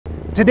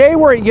Today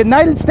we're at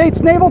United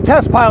States Naval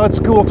Test Pilot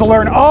School to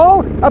learn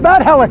all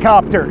about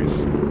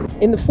helicopters.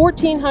 In the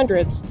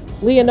 1400s,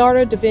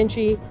 Leonardo da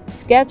Vinci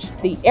sketched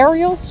the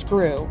aerial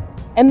screw,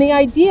 and the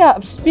idea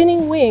of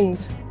spinning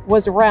wings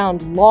was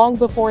around long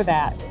before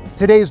that.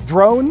 Today's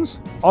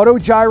drones,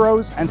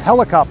 autogyros, and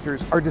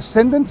helicopters are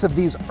descendants of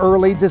these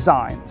early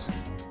designs.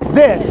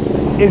 This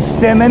is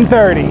STEM in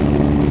 30.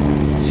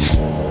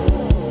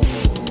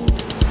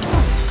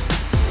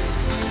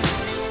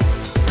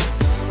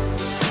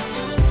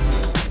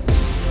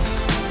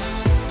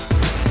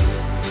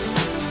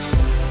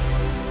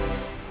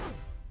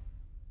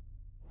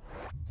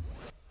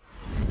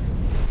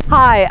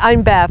 Hi,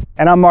 I'm Beth.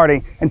 And I'm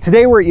Marty. And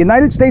today we're at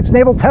United States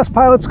Naval Test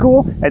Pilot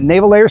School at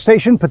Naval Air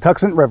Station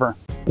Patuxent River.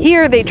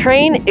 Here they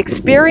train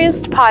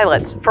experienced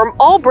pilots from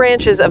all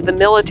branches of the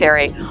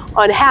military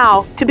on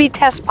how to be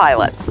test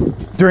pilots.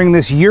 During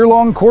this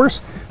year-long course,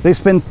 they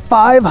spend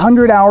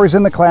 500 hours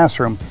in the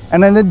classroom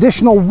and an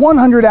additional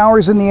 100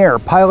 hours in the air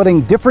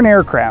piloting different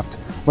aircraft,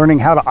 learning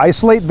how to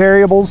isolate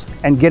variables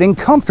and getting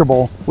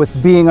comfortable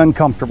with being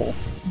uncomfortable.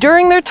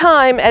 During their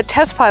time at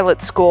test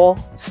pilot school,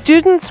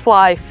 students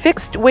fly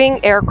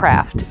fixed-wing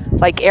aircraft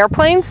like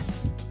airplanes,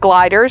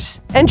 gliders,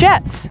 and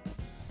jets.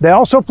 They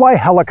also fly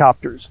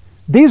helicopters.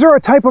 These are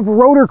a type of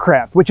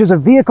rotorcraft, which is a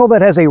vehicle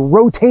that has a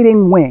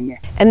rotating wing.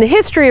 And the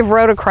history of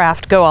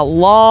rotorcraft go a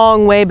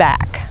long way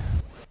back.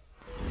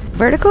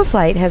 Vertical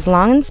flight has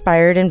long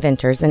inspired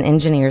inventors and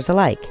engineers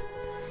alike.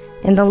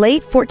 In the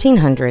late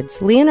 1400s,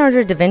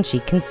 Leonardo da Vinci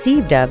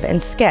conceived of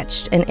and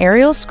sketched an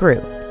aerial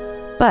screw,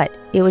 but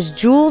it was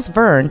Jules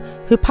Verne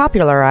who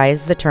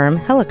popularized the term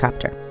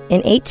helicopter.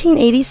 In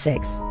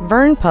 1886,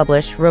 Verne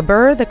published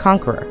Robert the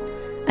Conqueror,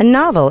 a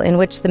novel in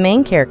which the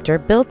main character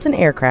built an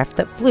aircraft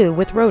that flew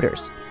with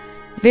rotors,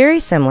 very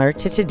similar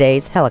to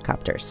today's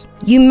helicopters.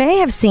 You may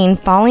have seen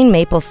falling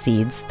maple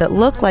seeds that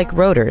look like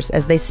rotors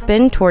as they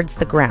spin towards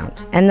the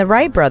ground, and the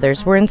Wright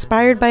brothers were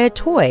inspired by a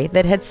toy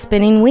that had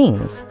spinning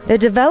wings. The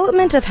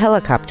development of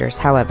helicopters,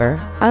 however,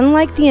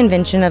 unlike the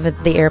invention of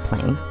the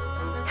airplane,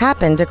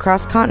 happened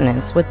across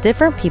continents with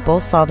different people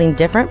solving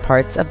different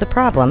parts of the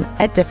problem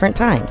at different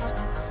times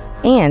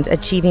and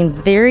achieving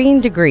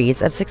varying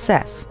degrees of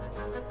success.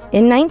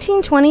 In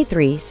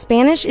 1923,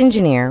 Spanish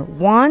engineer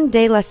Juan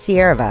de la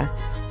Cierva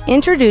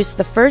introduced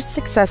the first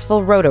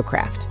successful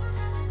rotorcraft,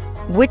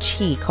 which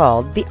he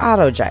called the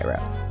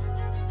autogyro,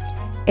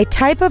 a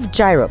type of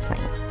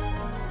gyroplane.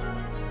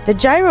 The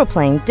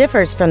gyroplane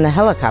differs from the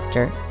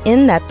helicopter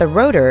in that the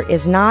rotor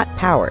is not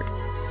powered,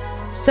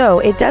 so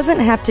it doesn't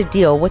have to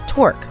deal with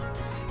torque,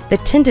 the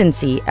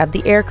tendency of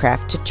the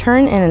aircraft to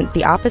turn in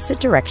the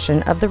opposite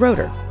direction of the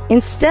rotor.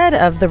 Instead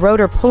of the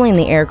rotor pulling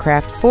the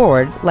aircraft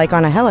forward like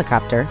on a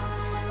helicopter,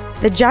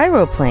 the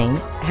gyroplane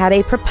had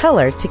a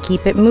propeller to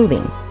keep it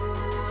moving.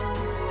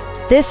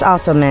 This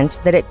also meant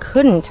that it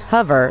couldn't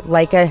hover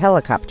like a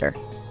helicopter,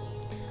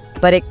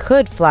 but it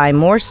could fly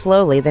more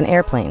slowly than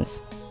airplanes.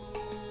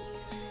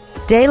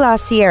 De la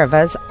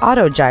Cierva's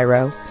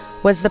autogyro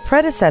was the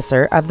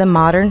predecessor of the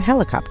modern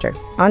helicopter.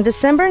 On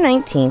December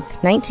 19,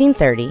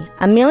 1930,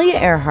 Amelia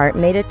Earhart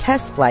made a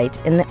test flight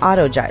in the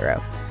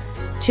autogyro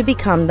to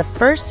become the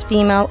first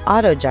female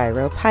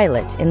autogyro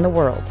pilot in the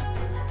world.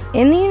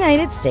 In the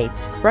United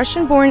States,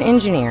 Russian-born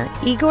engineer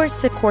Igor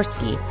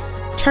Sikorsky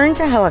turned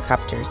to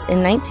helicopters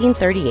in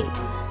 1938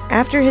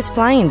 after his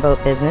flying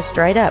boat business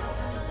dried up.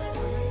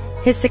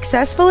 His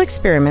successful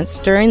experiments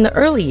during the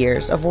early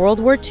years of World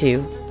War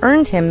II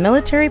earned him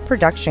military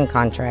production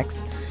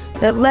contracts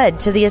that led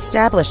to the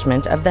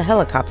establishment of the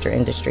helicopter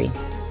industry.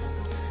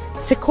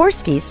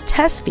 Sikorsky's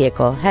test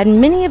vehicle had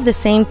many of the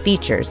same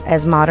features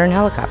as modern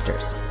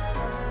helicopters: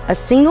 a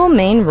single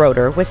main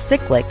rotor with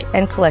cyclic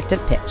and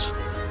collective pitch,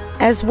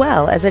 as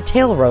well as a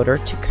tail rotor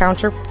to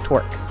counter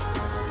torque.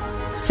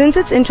 Since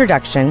its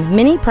introduction,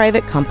 many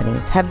private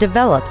companies have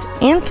developed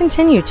and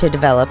continue to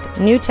develop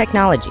new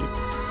technologies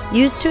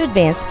used to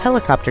advance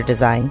helicopter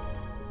design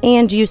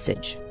and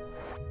usage.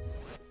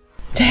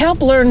 To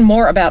help learn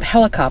more about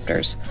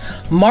helicopters,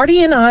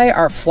 Marty and I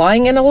are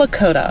flying in a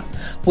Lakota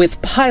with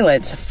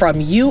pilots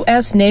from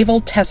U.S. Naval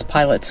Test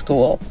Pilot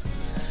School.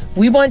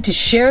 We want to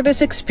share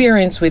this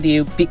experience with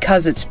you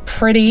because it's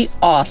pretty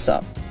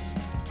awesome.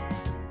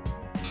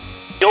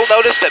 You'll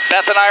notice that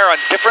Beth and I are on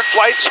different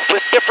flights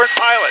with different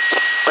pilots,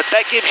 but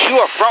that gives you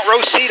a front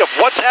row seat of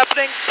what's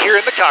happening here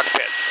in the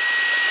cockpit.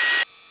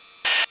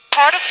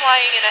 Part of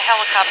flying in a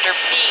helicopter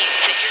means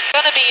that you're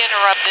going to be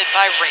interrupted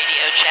by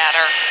radio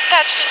chatter.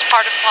 That's just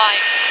part of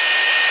flying.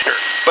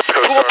 But the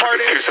cool part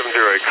is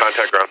 270,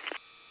 contact ground.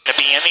 to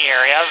be in the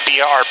area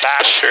via our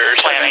batch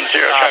planning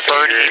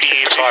bird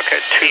aviation,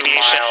 2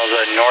 miles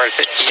north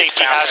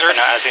safety hazard.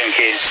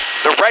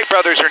 The Wright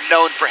brothers are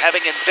known for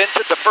having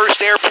invented the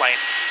first airplane,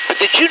 but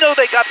did you know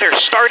they got their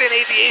start in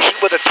aviation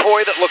with a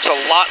toy that looks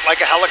a lot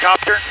like a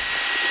helicopter?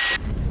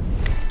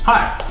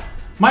 Hi,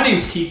 my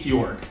name's Keith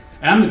York,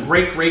 and I'm the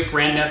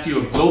great-great-grandnephew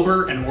of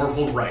Wilbur and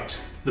Orville Wright,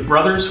 the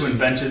brothers who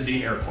invented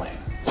the airplane.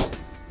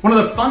 One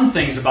of the fun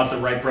things about the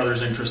Wright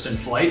brothers' interest in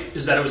flight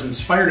is that it was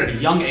inspired at a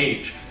young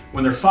age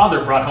when their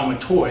father brought home a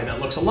toy that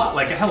looks a lot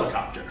like a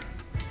helicopter.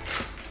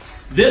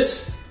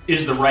 This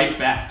is the Wright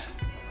bat.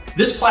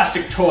 This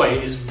plastic toy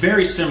is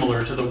very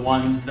similar to the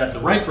ones that the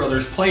Wright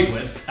brothers played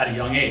with at a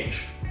young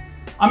age.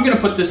 I'm going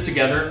to put this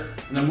together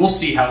and then we'll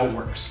see how it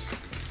works.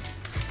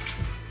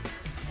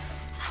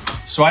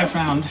 So I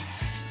found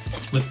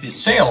with the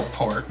sail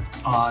port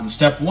on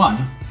step 1,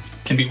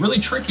 it can be really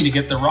tricky to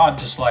get the rod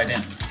to slide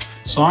in.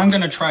 So I'm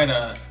going to try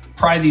to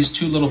pry these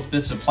two little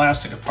bits of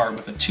plastic apart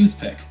with a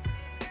toothpick.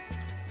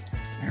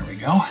 There we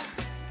go.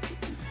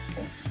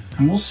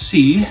 And we'll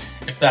see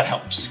if that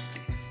helps.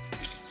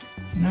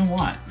 You know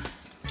what?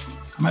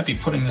 I might be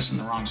putting this in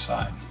the wrong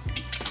side.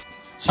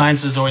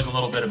 Science is always a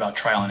little bit about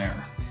trial and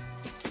error.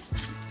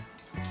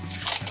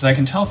 As I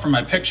can tell from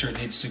my picture, it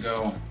needs to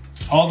go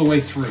all the way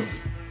through.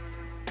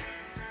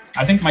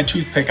 I think my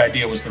toothpick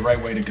idea was the right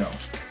way to go.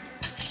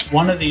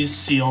 One of these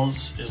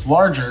seals is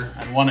larger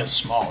and one is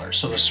smaller.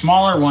 So the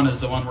smaller one is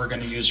the one we're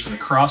going to use for the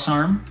cross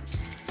arm.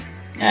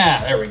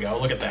 Yeah, there we go.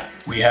 Look at that.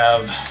 We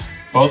have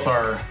both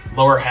our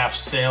lower half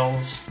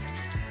sails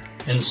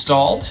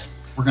installed.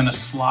 We're going to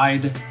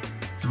slide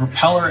the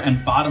propeller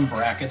and bottom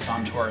brackets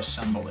onto our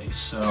assembly.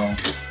 So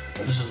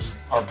this is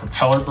our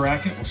propeller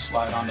bracket. We'll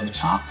slide onto the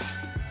top.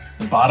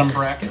 The bottom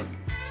bracket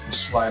will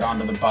slide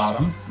onto the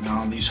bottom.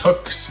 Now these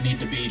hooks need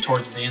to be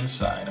towards the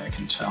inside, I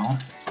can tell.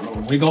 A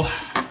little wiggle.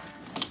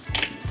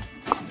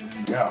 There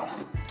we go.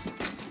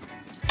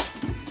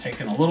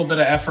 Taking a little bit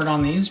of effort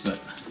on these, but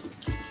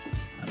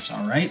that's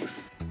all right.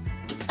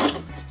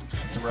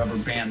 Put the rubber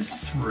band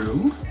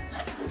through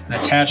and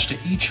attach to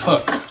each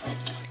hook.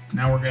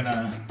 Now we're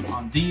gonna,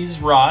 on these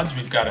rods,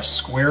 we've got a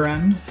square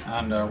end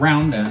and a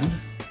round end.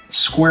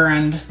 Square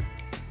end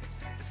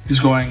is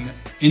going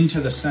into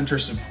the center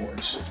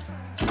support.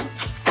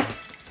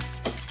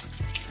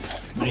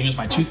 I'm gonna use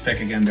my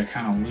toothpick again to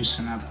kind of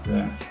loosen up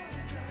the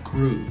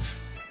groove.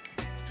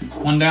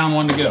 One down,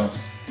 one to go.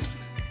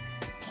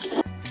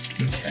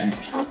 Okay.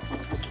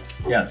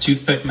 Yeah,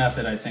 toothpick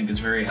method I think is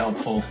very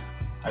helpful.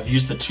 I've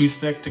used the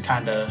toothpick to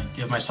kind of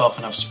give myself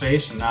enough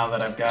space, and now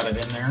that I've got it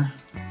in there,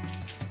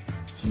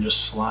 and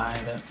just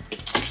slide it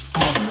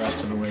all the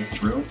rest of the way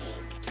through.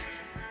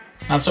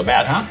 Not so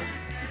bad, huh?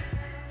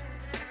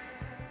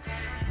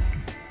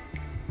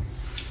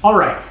 All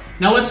right,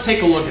 now let's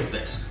take a look at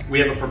this. We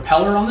have a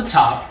propeller on the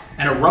top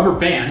and a rubber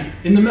band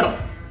in the middle.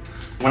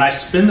 When I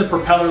spin the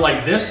propeller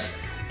like this,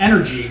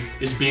 energy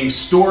is being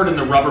stored in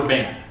the rubber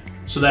band,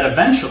 so that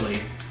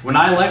eventually, when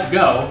I let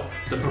go,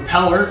 the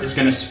propeller is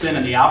going to spin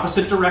in the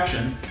opposite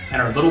direction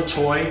and our little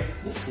toy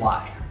will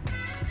fly.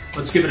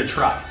 Let's give it a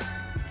try.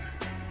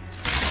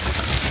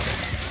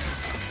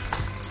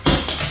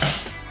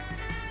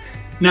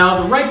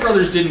 Now, the Wright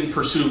brothers didn't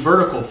pursue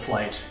vertical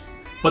flight,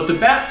 but the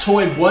bat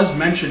toy was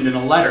mentioned in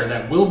a letter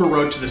that Wilbur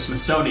wrote to the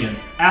Smithsonian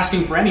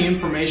asking for any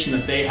information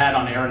that they had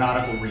on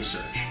aeronautical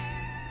research.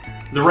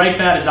 The Wright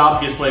bat is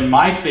obviously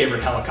my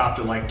favorite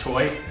helicopter-like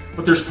toy,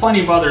 but there's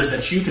plenty of others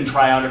that you can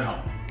try out at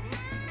home.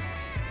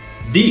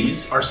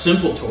 These are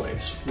simple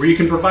toys, where you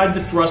can provide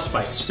the thrust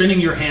by spinning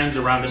your hands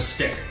around a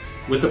stick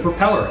with a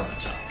propeller on the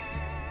top.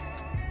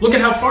 Look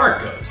at how far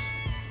it goes.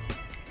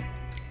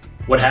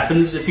 What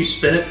happens if you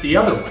spin it the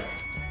other way?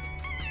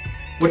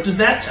 What does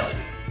that tell you?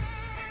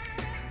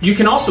 You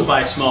can also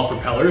buy small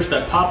propellers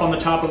that pop on the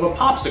top of a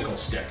popsicle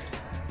stick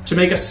to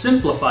make a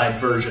simplified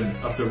version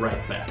of the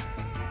Wright bat.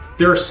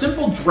 There are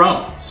simple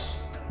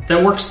drones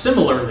that work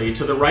similarly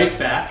to the Wright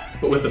bat,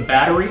 but with a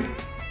battery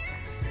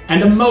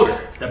and a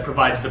motor that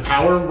provides the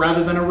power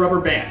rather than a rubber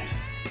band.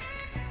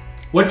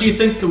 What do you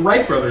think the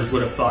Wright brothers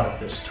would have thought of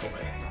this toy?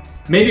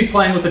 Maybe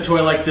playing with a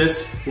toy like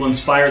this will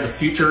inspire the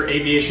future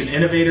aviation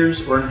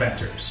innovators or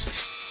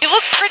inventors. You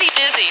look pretty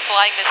busy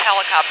flying this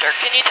helicopter.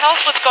 Can you tell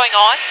us what's going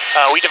on?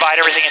 We divide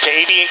everything into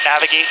aviate,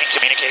 navigate, and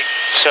communicate.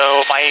 So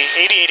my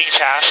aviating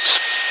tasks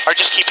are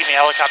just keeping the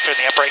helicopter in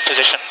the upright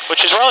position,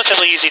 which is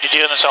relatively easy to do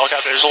in this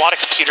helicopter. There's a lot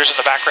of computers in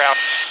the background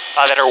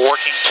that are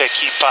working to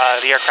keep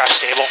the aircraft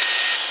stable.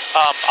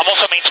 I'm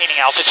also maintaining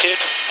altitude,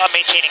 I'm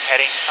maintaining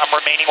heading, I'm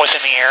remaining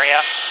within the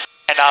area,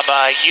 and I'm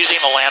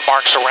using the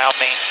landmarks around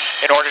me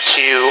in order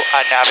to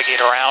navigate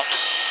around.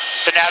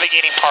 The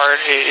navigating part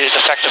is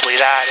effectively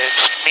that.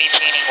 It's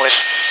maintaining with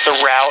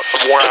the route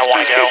of where I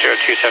want to go.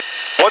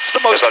 What's the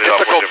most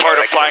difficult part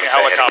of flying a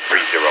helicopter?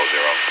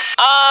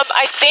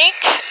 I think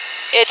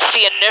it's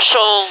the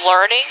initial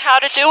learning how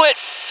to do it,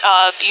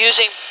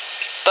 using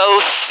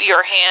both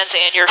your hands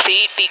and your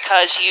feet,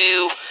 because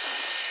you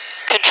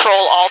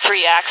control all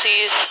three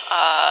axes.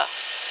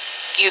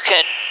 You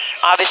can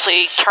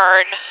obviously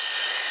turn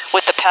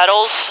with the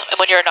pedals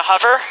when you're in a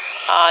hover.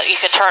 You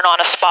can turn on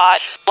a spot.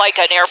 Like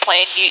an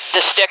airplane,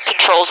 the stick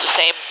controls the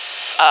same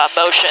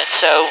motion,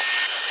 so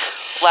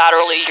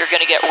laterally you're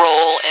going to get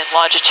roll and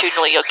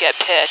longitudinally you'll get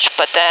pitch.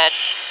 But then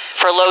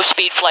for low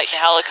speed flight in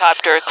a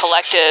helicopter,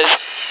 collective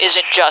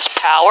isn't just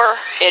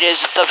power, it is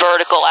the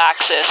vertical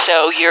axis,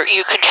 so you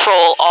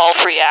control all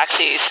three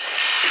axes.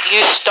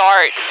 You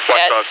start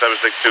at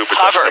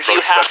hover,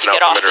 you have to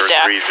get off the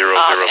deck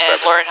and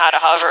learn how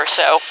to hover.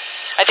 So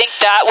I think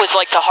that was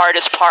like the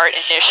hardest part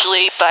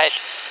initially, but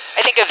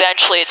I think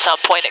eventually at some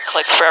point it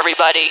clicks for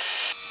everybody.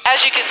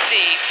 As you can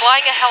see,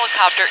 flying a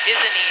helicopter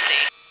isn't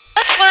easy.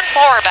 Let's learn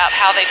more about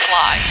how they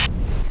fly.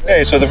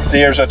 Okay, so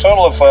there's a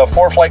total of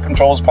 4 flight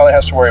controls the pilot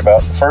has to worry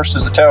about. The first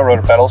is the tail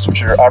rotor pedals,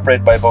 which are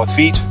operated by both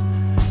feet.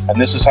 And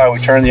this is how we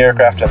turn the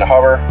aircraft into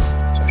hover.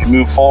 So if you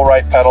move full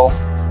right pedal,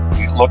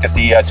 you look at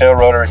the tail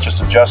rotor, it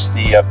just adjusts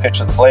the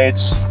pitch of the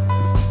blades.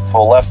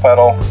 Full left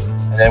pedal.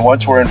 And then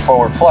once we're in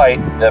forward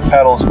flight, the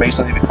pedals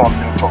basically become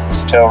neutral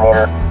because the tail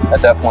rotor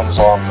at that point is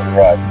along for the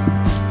ride.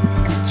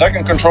 The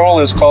second control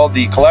is called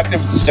the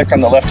collective. It's the stick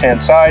on the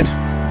left-hand side.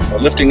 We're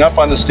lifting up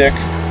on the stick.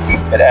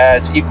 It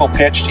adds equal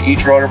pitch to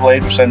each rotor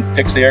blade, which then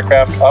picks the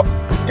aircraft up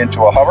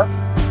into a hover.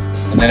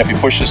 And then if you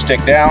push the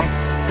stick down,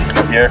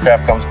 the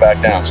aircraft comes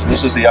back down. So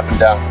this is the up and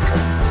down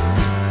control.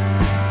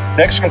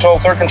 Next control,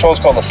 third control, is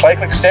called the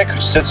cyclic stick,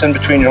 which sits in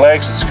between your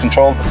legs. It's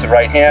controlled with the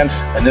right hand,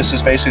 and this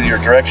is basically your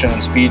direction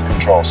and speed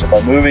control. So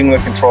by moving the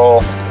control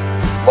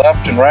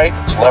left and right,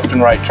 it's left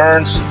and right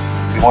turns.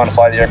 If you want to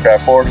fly the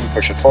aircraft forward, you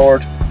push it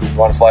forward. If you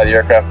want to fly the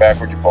aircraft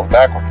backward, you pull it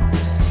backward.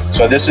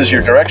 So this is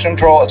your direction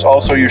control. It's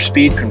also your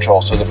speed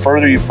control. So the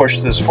further you push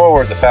this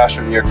forward, the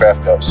faster the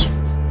aircraft goes.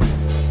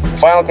 The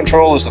final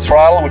control is the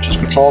throttle, which is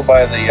controlled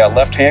by the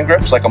left hand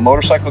grip. It's like a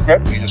motorcycle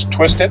grip. You just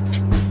twist it,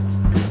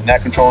 and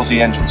that controls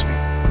the engine speed.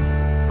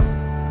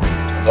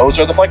 And those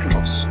are the flight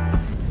controls.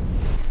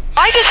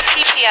 Why does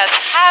TPS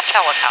have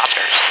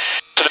helicopters?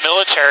 For the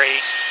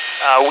military,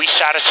 we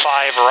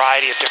satisfy a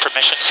variety of different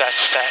mission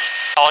sets that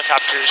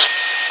helicopters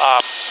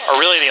are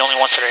really the only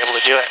ones that are able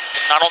to do it.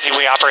 Not only do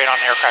we operate on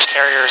aircraft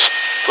carriers,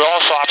 we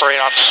also operate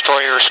on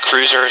destroyers,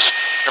 cruisers,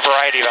 and a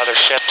variety of other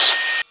ships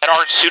that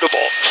aren't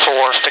suitable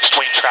for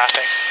fixed-wing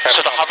traffic. So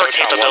the hover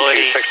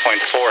capability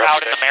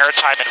out in the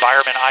maritime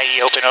environment,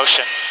 i.e. open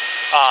ocean,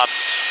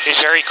 is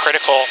very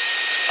critical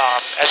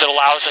as it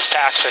allows us to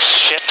access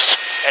ships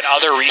and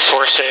other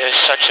resources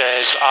such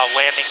as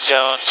landing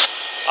zones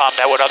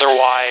that would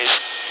otherwise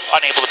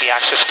unable to be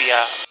accessed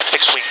via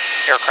fixed-wing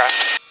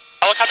aircraft.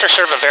 Helicopters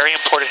serve a very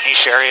important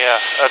niche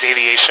area of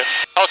aviation.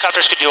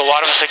 Helicopters can do a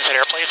lot of the things that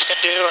airplanes can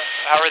do,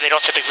 however they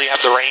don't typically have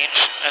the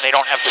range and they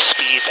don't have the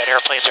speed that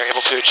airplanes are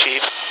able to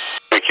achieve.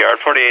 While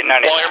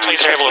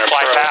airplanes are able to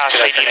fly fast,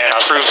 they need an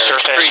improved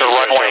surface or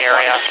runway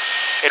area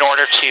in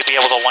order to be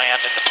able to land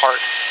and depart.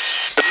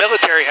 The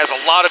military has a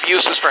lot of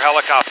uses for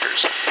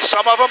helicopters.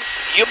 Some of them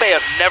you may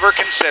have never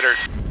considered.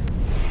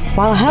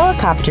 While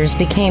helicopters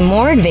became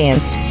more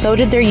advanced, so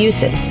did their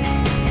uses.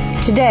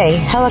 Today,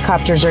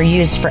 helicopters are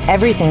used for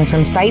everything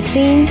from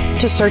sightseeing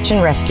to search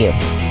and rescue.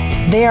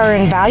 They are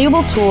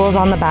invaluable tools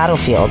on the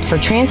battlefield for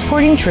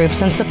transporting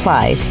troops and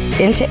supplies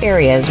into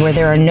areas where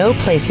there are no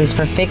places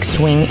for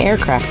fixed-wing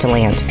aircraft to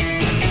land.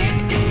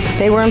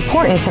 They were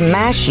important to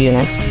MASH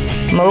units,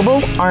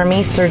 Mobile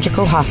Army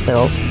Surgical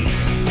Hospitals,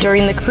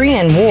 during the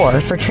Korean War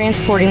for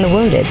transporting the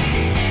wounded.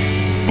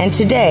 And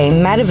today,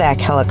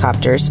 medevac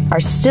helicopters are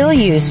still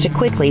used to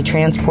quickly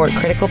transport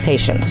critical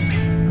patients.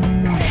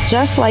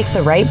 Just like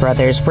the Wright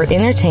brothers were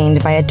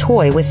entertained by a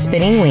toy with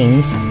spinning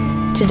wings,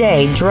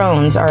 today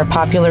drones are a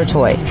popular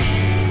toy.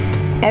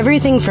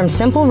 Everything from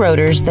simple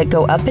rotors that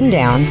go up and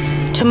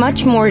down to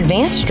much more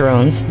advanced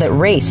drones that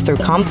race through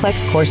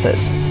complex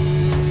courses.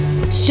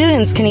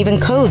 Students can even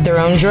code their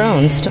own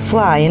drones to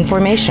fly in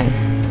formation,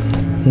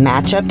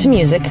 match up to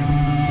music,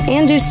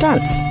 and do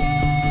stunts.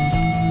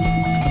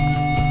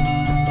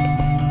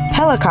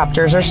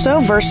 Helicopters are so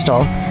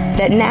versatile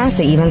that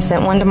NASA even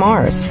sent one to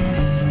Mars.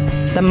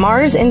 The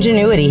Mars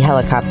Ingenuity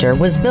helicopter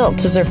was built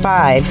to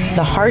survive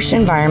the harsh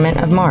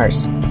environment of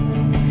Mars.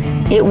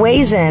 It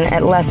weighs in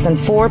at less than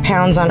 4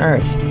 pounds on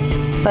Earth,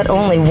 but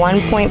only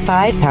 1.5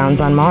 pounds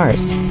on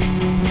Mars.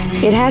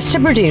 It has to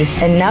produce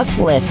enough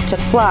lift to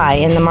fly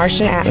in the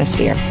Martian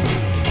atmosphere,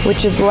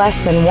 which is less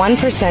than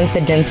 1%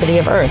 the density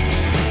of Earth.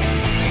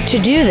 To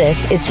do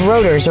this, its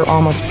rotors are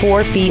almost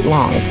 4 feet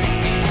long.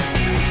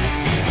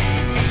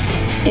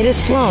 It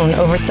has flown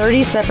over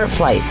 30 separate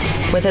flights,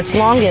 with its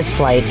longest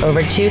flight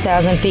over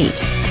 2,000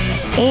 feet,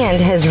 and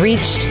has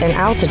reached an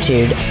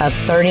altitude of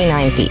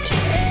 39 feet.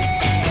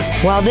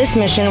 While this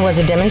mission was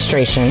a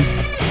demonstration,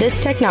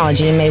 this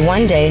technology may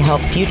one day help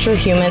future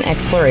human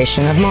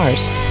exploration of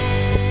Mars.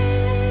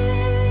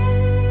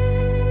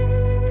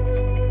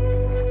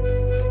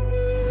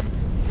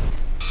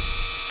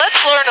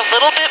 Let's learn a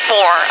little bit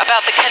more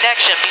about the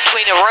connection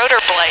between a rotor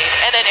blade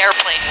and an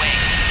airplane wing.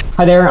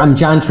 Hi there, I'm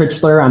John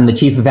Trichler. I'm the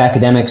Chief of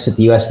Academics at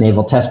the U.S.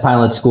 Naval Test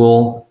Pilot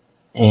School.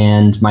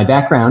 And my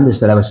background is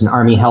that I was an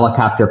Army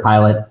helicopter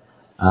pilot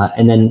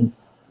and then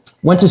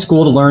went to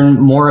school to learn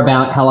more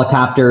about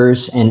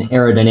helicopters and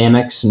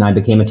aerodynamics. And I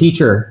became a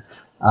teacher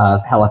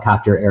of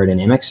helicopter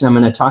aerodynamics. And I'm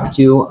going to talk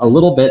to you a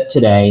little bit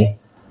today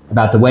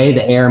about the way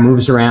the air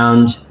moves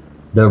around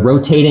the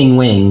rotating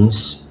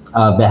wings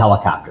of the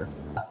helicopter.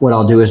 What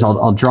I'll do is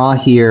I'll draw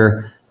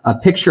here a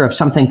picture of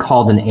something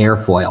called an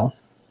airfoil.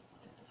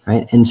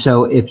 Right? And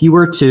so if you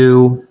were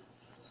to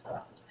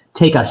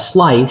take a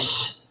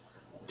slice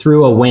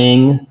through a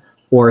wing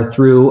or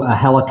through a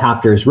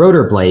helicopter's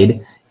rotor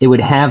blade, it would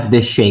have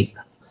this shape.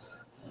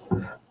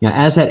 Now,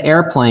 as that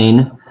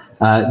airplane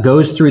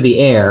goes through the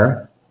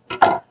air,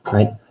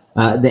 right?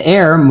 The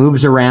air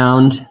moves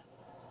around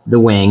the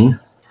wing,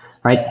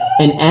 right?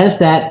 And as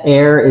that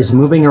air is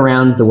moving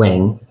around the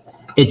wing,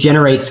 it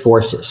generates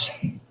forces,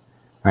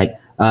 right?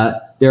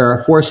 There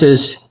are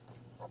forces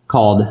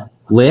called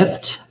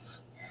lift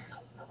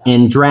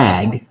and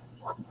drag.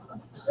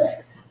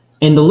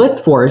 And the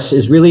lift force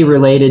is really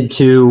related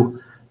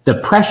to the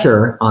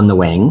pressure on the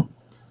wing,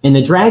 and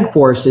the drag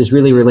force is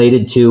really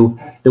related to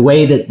the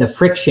way that the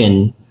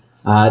friction,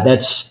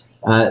 that's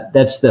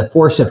the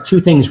force of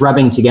two things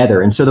rubbing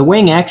together. And so the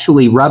wing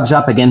actually rubs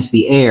up against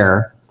the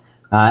air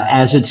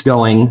as it's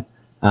going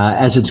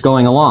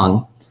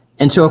along.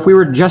 And so if we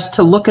were just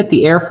to look at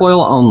the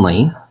airfoil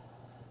only,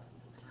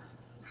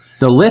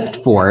 the lift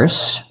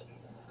force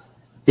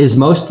is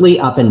mostly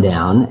up and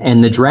down,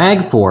 and the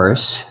drag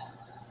force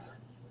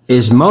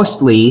is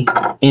mostly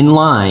in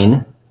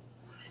line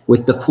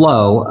with the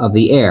flow of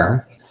the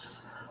air.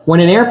 When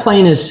an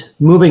airplane is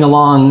moving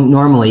along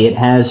normally, it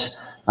has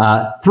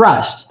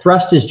thrust.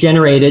 Thrust is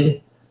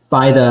generated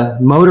by the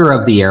motor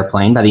of the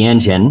airplane, by the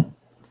engine,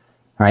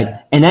 right?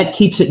 And that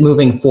keeps it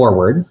moving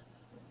forward,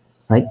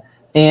 right?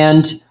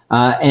 And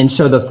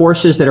so the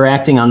forces that are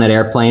acting on that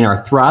airplane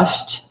are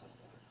thrust,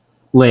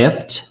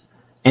 lift,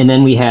 and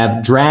then we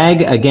have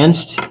drag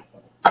against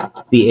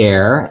the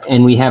air,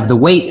 and we have the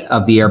weight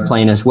of the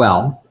airplane as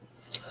well.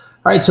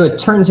 All right, so it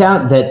turns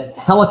out that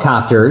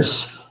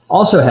helicopters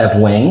also have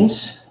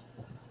wings,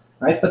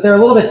 right? But they're a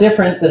little bit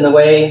different than the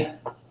way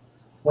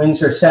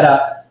wings are set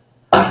up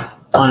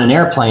on an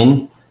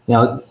airplane. You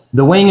know,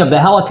 the wing of the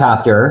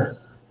helicopter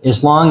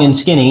is long and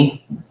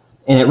skinny,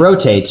 and it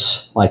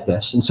rotates like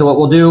this. And so what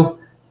we'll do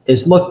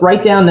is look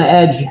right down the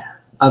edge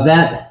of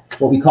that,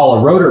 what we call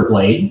a rotor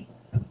blade,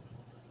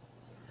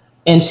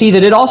 and see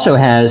that it also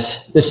has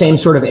the same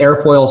sort of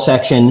airfoil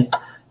section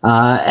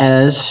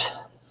as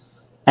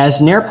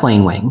an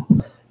airplane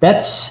wing.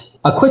 That's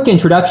a quick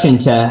introduction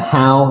to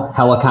how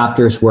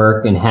helicopters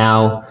work and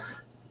how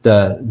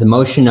the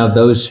motion of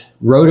those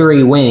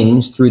rotary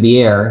wings through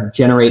the air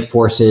generate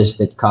forces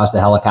that cause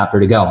the helicopter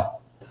to go.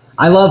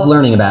 I love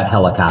learning about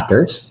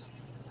helicopters.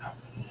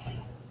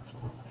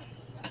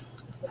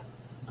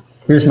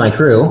 Here's my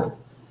crew,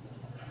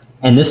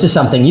 and this is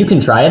something you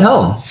can try at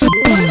home.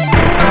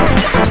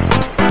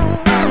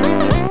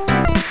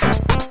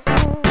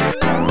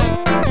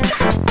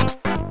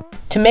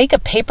 To make a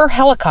paper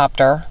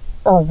helicopter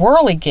or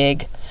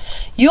whirligig,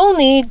 you'll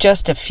need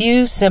just a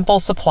few simple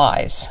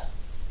supplies: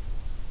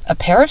 a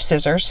pair of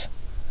scissors,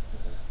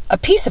 a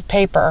piece of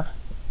paper,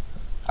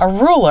 a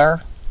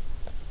ruler,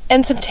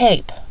 and some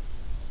tape.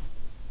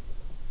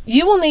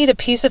 You will need a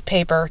piece of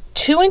paper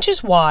 2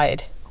 inches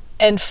wide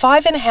and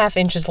 5.5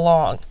 inches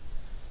long.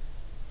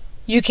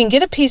 You can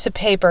get a piece of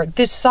paper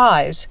this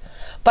size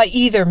by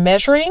either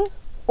measuring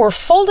or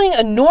folding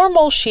a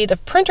normal sheet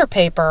of printer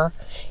paper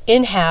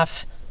in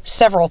half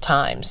several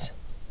times.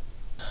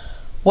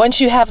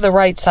 Once you have the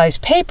right size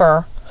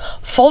paper,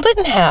 fold it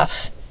in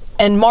half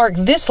and mark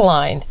this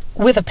line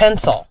with a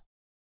pencil.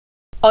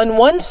 On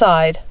one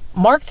side,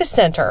 mark the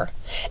center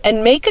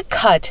and make a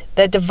cut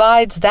that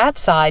divides that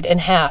side in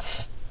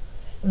half.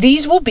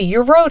 These will be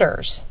your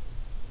rotors.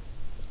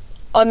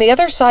 On the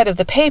other side of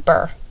the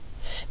paper,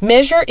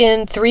 measure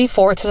in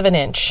 3/4 of an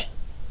inch.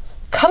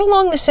 Cut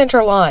along the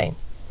center line.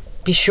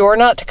 Be sure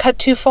not to cut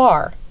too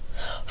far.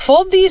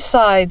 Fold these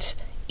sides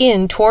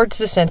in towards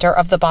the center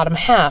of the bottom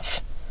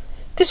half.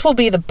 This will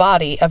be the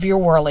body of your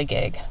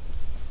whirligig.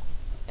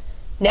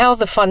 Now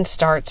the fun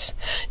starts.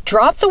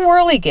 Drop the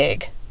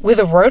whirligig with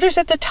the rotors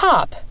at the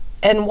top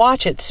and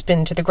watch it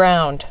spin to the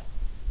ground.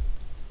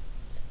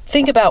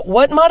 Think about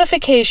what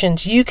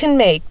modifications you can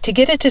make to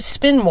get it to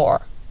spin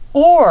more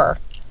or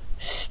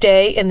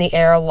stay in the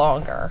air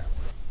longer.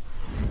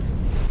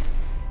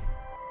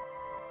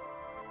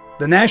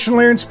 The National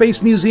Air and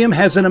Space Museum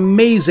has an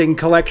amazing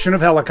collection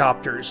of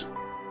helicopters.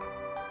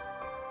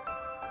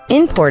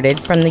 Imported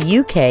from the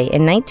UK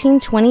in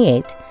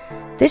 1928,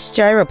 this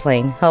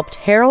gyroplane helped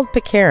Harold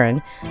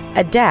Pitcairn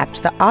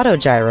adapt the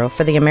autogyro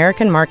for the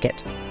American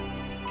market.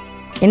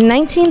 In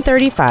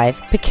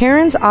 1935,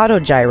 Pitcairn's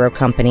Autogyro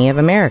Company of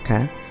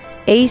America,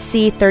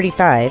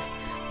 AC-35,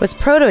 was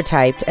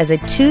prototyped as a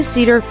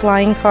 2-seater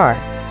flying car,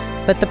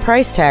 but the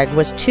price tag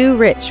was too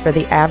rich for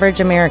the average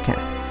American,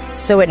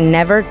 so it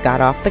never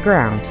got off the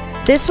ground.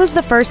 This was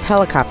the first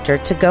helicopter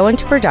to go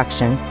into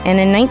production, and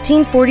in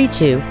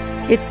 1942,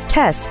 its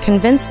tests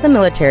convinced the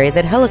military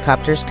that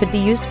helicopters could be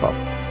useful.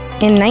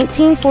 In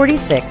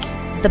 1946,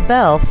 the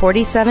Bell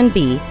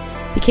 47B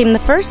became the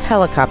first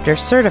helicopter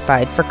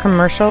certified for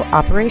commercial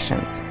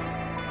operations.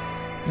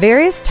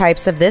 Various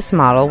types of this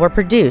model were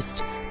produced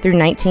through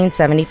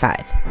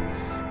 1975,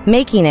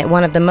 making it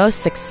one of the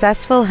most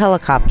successful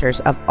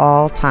helicopters of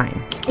all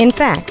time. In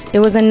fact, it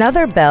was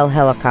another Bell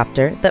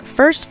helicopter that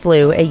first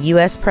flew a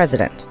U.S.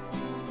 president.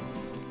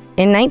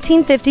 In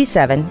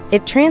 1957,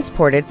 it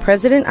transported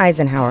President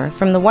Eisenhower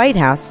from the White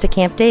House to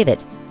Camp David.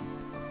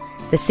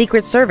 The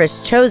Secret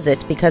Service chose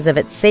it because of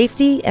its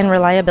safety and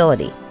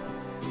reliability,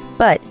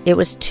 but it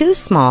was too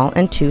small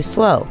and too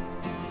slow.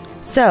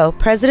 So,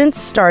 presidents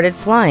started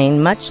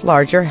flying much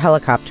larger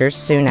helicopters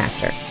soon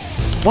after.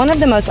 One of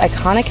the most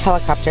iconic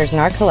helicopters in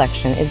our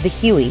collection is the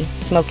Huey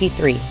Smoky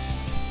 3.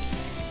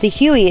 The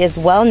Huey is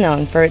well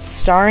known for its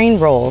starring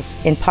roles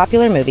in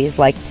popular movies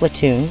like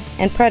Platoon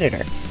and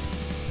Predator.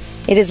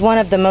 It is one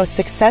of the most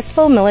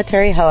successful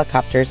military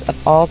helicopters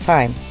of all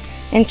time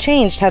and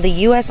changed how the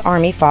U.S.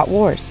 Army fought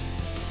wars.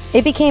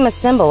 It became a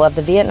symbol of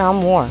the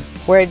Vietnam War,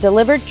 where it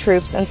delivered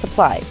troops and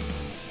supplies,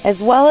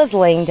 as well as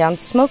laying down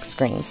smoke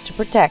screens to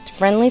protect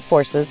friendly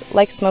forces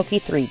like Smoky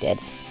 3 did.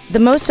 The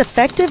most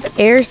effective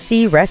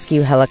air-sea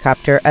rescue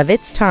helicopter of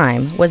its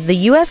time was the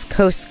U.S.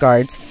 Coast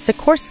Guard's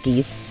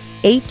Sikorsky's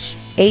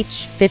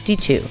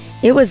HH-52.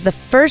 It was the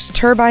first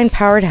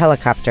turbine-powered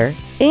helicopter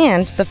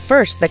and the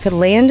first that could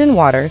land in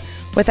water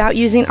without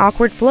using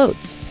awkward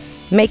floats,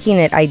 making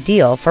it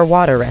ideal for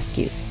water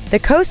rescues. The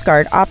Coast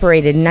Guard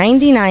operated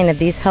 99 of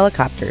these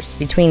helicopters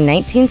between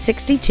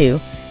 1962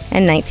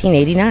 and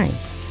 1989,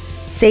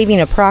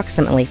 saving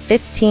approximately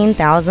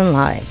 15,000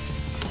 lives.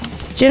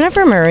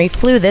 Jennifer Murray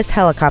flew this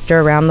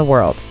helicopter around the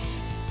world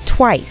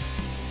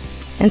twice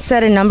and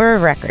set a number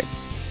of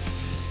records,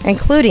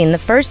 including the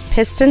first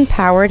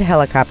piston-powered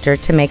helicopter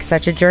to make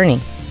such a journey,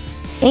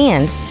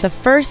 and the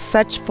first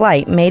such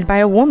flight made by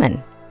a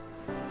woman.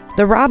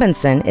 The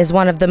Robinson is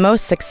one of the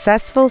most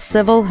successful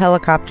civil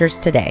helicopters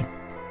today.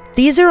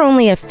 These are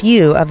only a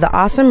few of the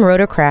awesome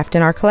rotorcraft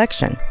in our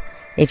collection.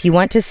 If you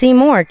want to see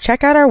more,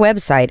 check out our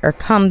website or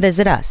come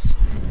visit us.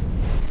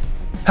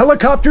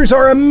 Helicopters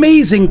are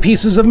amazing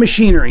pieces of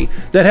machinery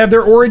that have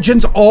their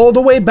origins all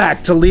the way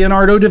back to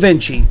Leonardo da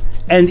Vinci,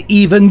 and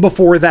even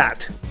before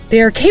that.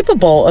 They are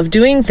capable of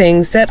doing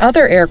things that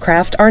other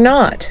aircraft are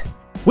not.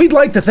 We'd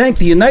like to thank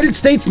the United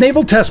States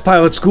Naval Test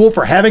Pilot School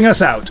for having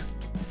us out.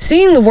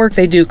 Seeing the work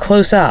they do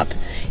close up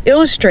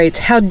illustrates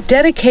how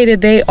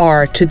dedicated they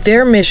are to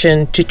their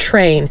mission to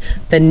train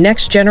the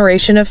next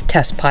generation of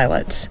test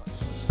pilots.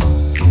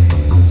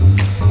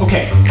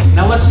 Okay,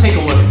 now let's take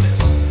a look at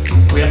this.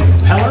 We have a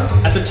propeller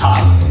at the top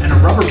and a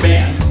rubber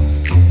band.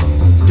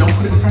 Don't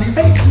put it in front of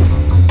your face.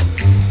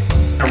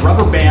 A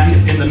rubber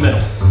band in the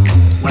middle.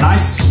 When I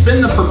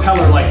spin the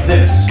propeller like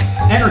this,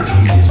 energy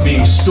is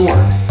being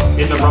stored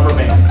in the rubber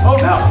band. Oh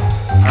no!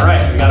 All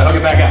right, we gotta hook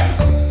it back up.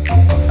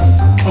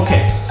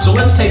 Okay, so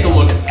let's take a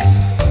look at this.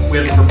 We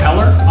have a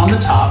propeller on the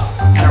top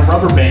and a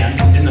rubber band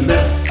in the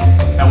middle.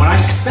 And when I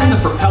spin the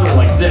propeller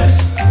like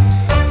this,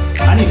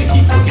 I need to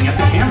keep looking at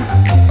the camera.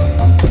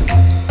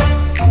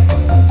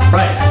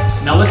 Right,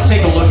 now let's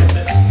take a look at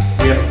this.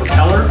 We have a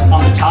propeller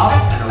on the top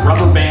and a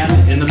rubber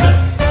band in the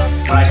middle.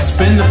 When I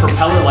spin the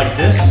propeller like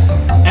this,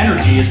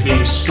 energy is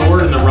being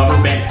stored in the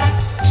rubber band,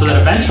 so that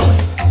eventually,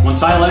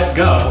 once I let it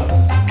go,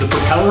 the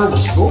propeller will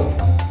spool.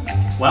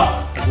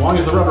 Well, as long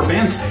as the rubber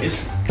band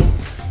stays.